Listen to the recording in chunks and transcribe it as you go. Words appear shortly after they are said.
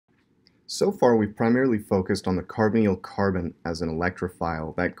So far, we've primarily focused on the carbonyl carbon as an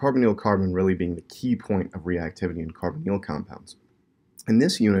electrophile, that carbonyl carbon really being the key point of reactivity in carbonyl compounds. In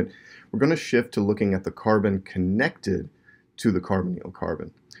this unit, we're going to shift to looking at the carbon connected to the carbonyl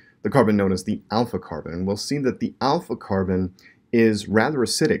carbon, the carbon known as the alpha carbon. And we'll see that the alpha carbon is rather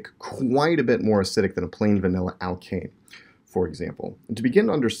acidic, quite a bit more acidic than a plain vanilla alkane, for example. And to begin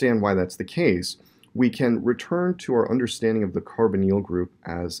to understand why that's the case, we can return to our understanding of the carbonyl group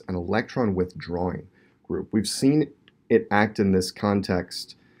as an electron withdrawing group. We've seen it act in this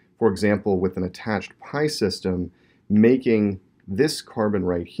context, for example, with an attached pi system, making this carbon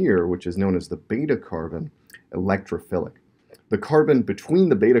right here, which is known as the beta carbon, electrophilic. The carbon between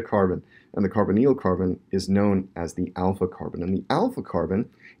the beta carbon and the carbonyl carbon is known as the alpha carbon, and the alpha carbon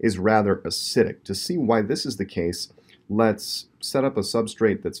is rather acidic. To see why this is the case, let's set up a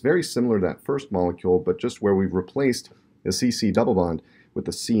substrate that's very similar to that first molecule, but just where we've replaced the CC double bond with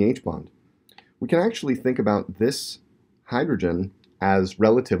the CH bond. We can actually think about this hydrogen as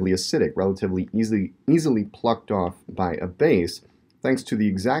relatively acidic, relatively easily plucked off by a base, thanks to the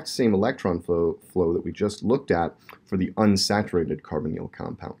exact same electron flow that we just looked at for the unsaturated carbonyl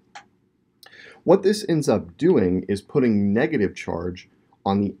compound. What this ends up doing is putting negative charge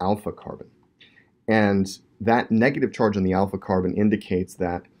on the alpha carbon. And that negative charge on the alpha carbon indicates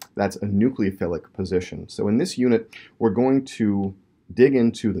that that's a nucleophilic position. So in this unit, we're going to dig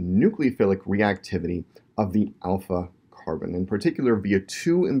into the nucleophilic reactivity of the alpha carbon, in particular via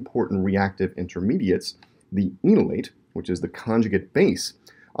two important reactive intermediates, the enolate, which is the conjugate base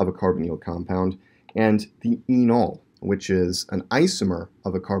of a carbonyl compound, and the enol, which is an isomer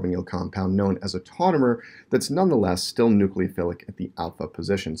of a carbonyl compound known as a tautomer that's nonetheless still nucleophilic at the alpha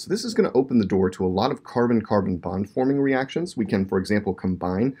position. So this is going to open the door to a lot of carbon-carbon bond forming reactions. We can, for example,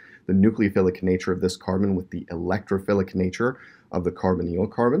 combine the nucleophilic nature of this carbon with the electrophilic nature of the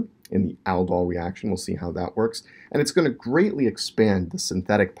carbonyl carbon in the aldol reaction. We'll see how that works. And it's going to greatly expand the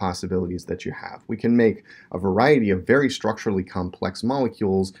synthetic possibilities that you have. We can make a variety of very structurally complex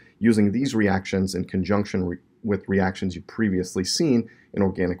molecules using these reactions in conjunction with reactions you've previously seen in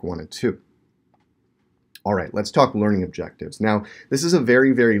Organic 1 and 2. All right, let's talk learning objectives. Now, this is a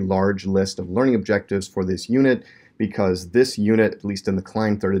very, very large list of learning objectives for this unit because this unit, at least in the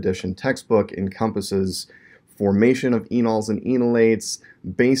Klein 3rd edition textbook, encompasses formation of enols and enolates,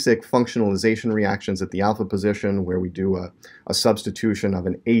 basic functionalization reactions at the alpha position where we do a substitution of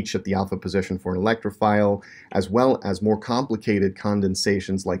an H at the alpha position for an electrophile, as well as more complicated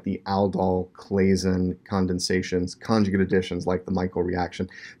condensations like the aldol-Claisen condensations, conjugate additions like the Michael reaction.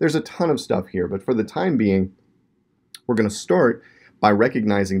 There's a ton of stuff here, but for the time being, we're going to start by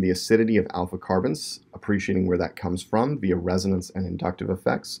recognizing the acidity of alpha carbons, appreciating where that comes from via resonance and inductive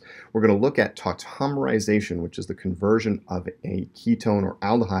effects. We're going to look at tautomerization, which is the conversion of a ketone or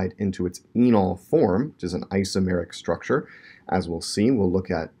aldehyde into its enol form, which is an isomeric structure. As we'll see, we'll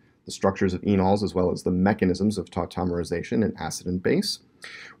look at the structures of enols as well as the mechanisms of tautomerization in acid and base.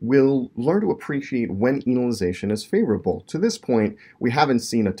 We'll learn to appreciate when enolization is favorable. To this point, we haven't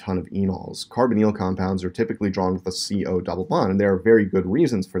seen a ton of enols. Carbonyl compounds are typically drawn with a CO double bond, and there are very good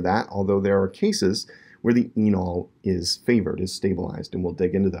reasons for that, although there are cases where the enol is favored, is stabilized, and we'll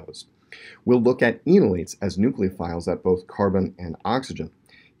dig into those. We'll look at enolates as nucleophiles at both carbon and oxygen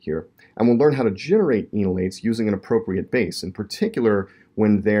here, and we'll learn how to generate enolates using an appropriate base, in particular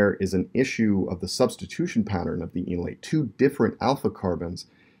when there is an issue of the substitution pattern of the enolate. Two different alpha carbons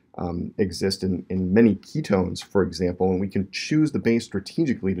exist in many ketones, for example, and we can choose the base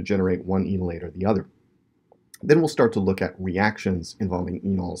strategically to generate one enolate or the other. Then we'll start to look at reactions involving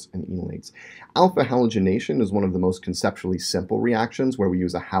enols and enolates. Alpha halogenation is one of the most conceptually simple reactions where we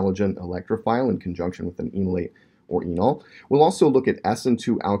use a halogen electrophile in conjunction with an enolate or enol. We'll also look at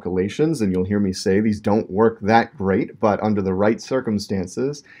SN2 alkylations, and you'll hear me say these don't work that great, but under the right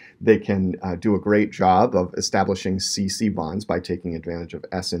circumstances, they can do a great job of establishing CC bonds by taking advantage of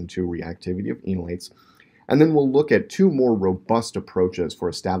SN2 reactivity of enolates. And then we'll look at two more robust approaches for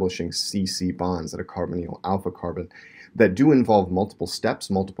establishing CC bonds at a carbonyl alpha carbon that do involve multiple steps,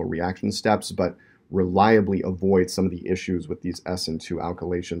 multiple reaction steps, but reliably avoid some of the issues with these SN2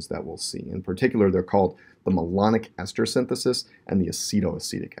 alkylations that we'll see. In particular, they're called the malonic ester synthesis and the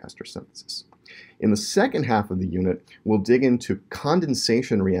acetoacetic ester synthesis. In the second half of the unit, we'll dig into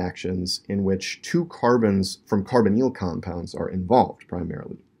condensation reactions in which two carbons from carbonyl compounds are involved,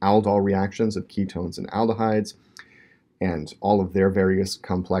 primarily aldol reactions of ketones and aldehydes, and all of their various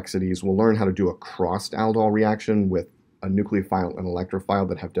complexities. We'll learn how to do a crossed aldol reaction with a nucleophile and electrophile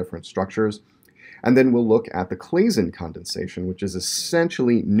that have different structures. And then we'll look at the Claisen condensation, which is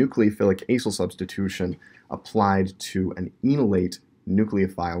essentially nucleophilic acyl substitution applied to an enolate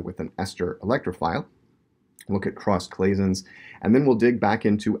nucleophile with an ester electrophile, look at cross-Clasons, and then we'll dig back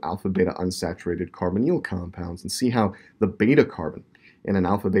into alpha-beta unsaturated carbonyl compounds and see how the beta carbon in an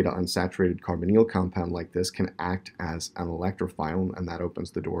alpha-beta unsaturated carbonyl compound like this can act as an electrophile, and that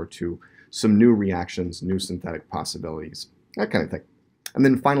opens the door to some new reactions, new synthetic possibilities, that kind of thing. And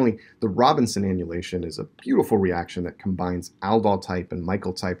then finally, the Robinson annulation is a beautiful reaction that combines aldol type and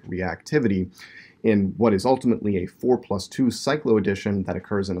Michael type reactivity in what is ultimately a 4+2 cycloaddition that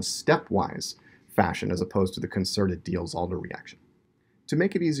occurs in a stepwise fashion as opposed to the concerted Diels-Alder reaction. To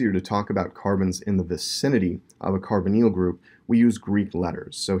make it easier to talk about carbons in the vicinity of a carbonyl group, we use Greek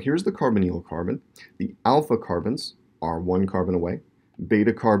letters. So here's the carbonyl carbon. The alpha carbons are 1 carbon away,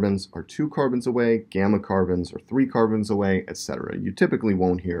 beta carbons are 2 carbons away, gamma carbons are 3 carbons away, etc. You typically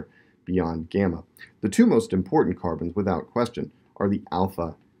won't hear beyond gamma. The 2 most important carbons, without question, are the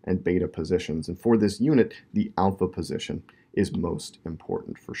alpha and beta positions. And for this unit, the alpha position is most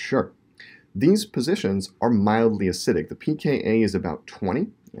important for sure. These positions are mildly acidic. The pKa is about 20,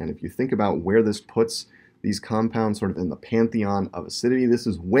 and if you think about where this puts these compounds sort of in the pantheon of acidity, this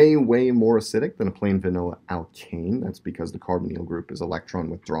is way, way more acidic than a plain vanilla alkane. That's because the carbonyl group is electron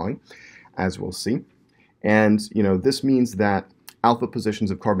withdrawing, as we'll see. And, this means that alpha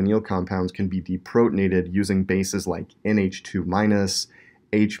positions of carbonyl compounds can be deprotonated using bases like NH2-,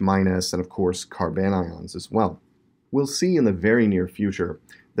 H-, and of course carbanions as well. We'll see in the very near future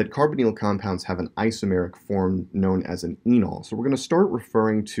that carbonyl compounds have an isomeric form known as an enol. So we're going to start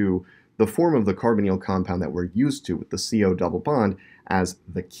referring to the form of the carbonyl compound that we're used to with the CO double bond as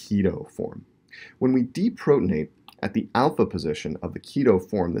the keto form. When we deprotonate at the alpha position of the keto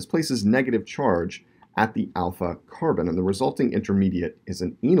form, this places negative charge at the alpha carbon, and the resulting intermediate is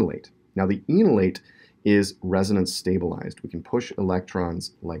an enolate. Now the enolate is resonance stabilized. We can push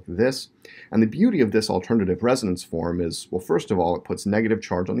electrons like this. And the beauty of this alternative resonance form is, well, first of all, it puts negative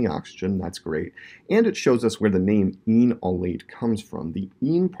charge on the oxygen. That's great. And it shows us where the name enolate comes from. The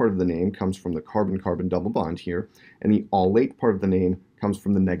en part of the name comes from the carbon-carbon double bond here, and the olate part of the name comes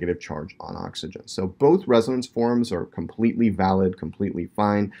from the negative charge on oxygen. So both resonance forms are completely valid, completely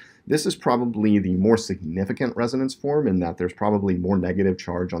fine. This is probably the more significant resonance form in that there's probably more negative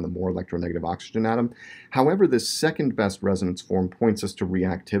charge on the more electronegative oxygen atom. However, this second best resonance form points us to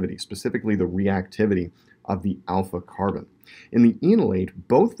reactivity, specifically the reactivity of the alpha carbon. In the enolate,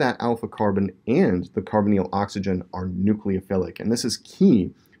 both that alpha carbon and the carbonyl oxygen are nucleophilic, and this is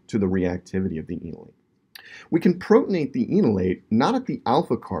key to the reactivity of the enolate. We can protonate the enolate not at the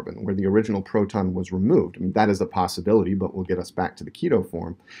alpha carbon where the original proton was removed. I mean, that is a possibility, but will get us back to the keto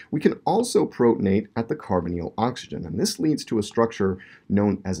form. We can also protonate at the carbonyl oxygen, and this leads to a structure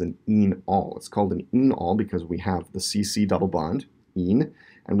known as an enol. It's called an enol because we have the CC double bond, en,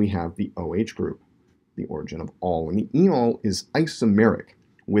 and we have the OH group, the origin of all. And the enol is isomeric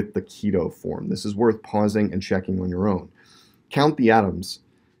with the keto form. This is worth pausing and checking on your own. Count the atoms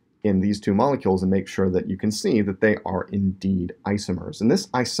in these 2 molecules and make sure that you can see that they are indeed isomers. And this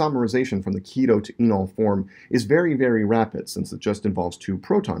isomerization from the keto to enol form is very, very rapid since it just involves 2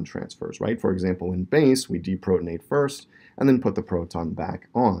 proton transfers, right? For example, in base, we deprotonate first and then put the proton back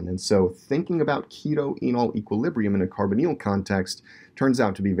on. And so thinking about keto-enol equilibrium in a carbonyl context turns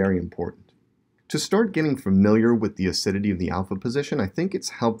out to be very important. To start getting familiar with the acidity of the alpha position, I think it's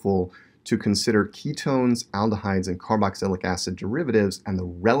helpful to consider ketones, aldehydes, and carboxylic acid derivatives and the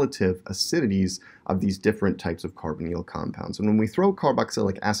relative acidities of these different types of carbonyl compounds. And when we throw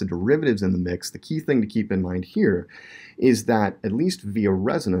carboxylic acid derivatives in the mix, the key thing to keep in mind here is that, at least via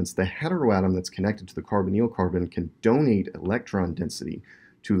resonance, the heteroatom that's connected to the carbonyl carbon can donate electron density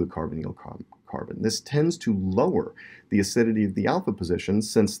to the carbonyl carbon. This tends to lower the acidity of the alpha position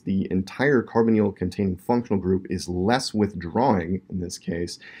since the entire carbonyl-containing functional group is less withdrawing, in this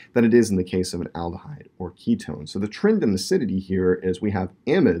case, than it is in the case of an aldehyde or ketone. So the trend in acidity here is we have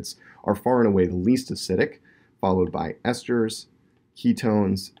amides are far and away the least acidic, followed by esters,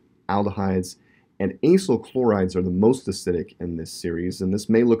 ketones, aldehydes, and acyl chlorides are the most acidic in this series. And this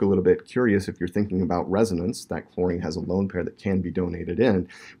may look a little bit curious if you're thinking about resonance, that chlorine has a lone pair that can be donated in,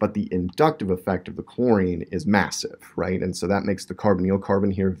 but the inductive effect of the chlorine is massive, right? And so that makes the carbonyl carbon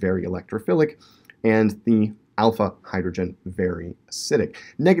here very electrophilic, and the alpha hydrogen very acidic.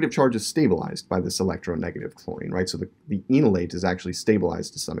 Negative charge is stabilized by this electronegative chlorine, right? So the enolate is actually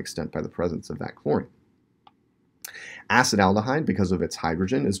stabilized to some extent by the presence of that chlorine. Acetaldehyde, because of its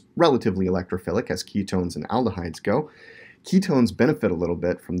hydrogen, is relatively electrophilic as ketones and aldehydes go. Ketones benefit a little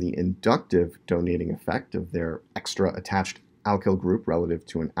bit from the inductive donating effect of their extra attached alkyl group relative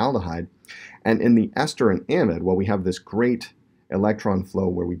to an aldehyde. And in the ester and amide, well, we have this great electron flow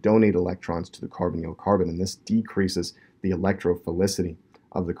where we donate electrons to the carbonyl carbon, and this decreases the electrophilicity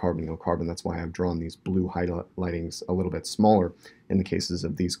of the carbonyl carbon. That's why I've drawn these blue highlightings a little bit smaller in the cases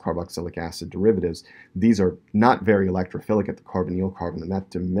of these carboxylic acid derivatives. These are not very electrophilic at the carbonyl carbon, and that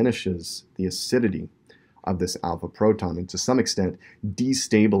diminishes the acidity of this alpha proton, and to some extent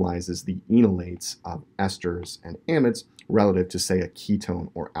destabilizes the enolates of esters and amides relative to, say, a ketone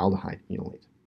or aldehyde enolate.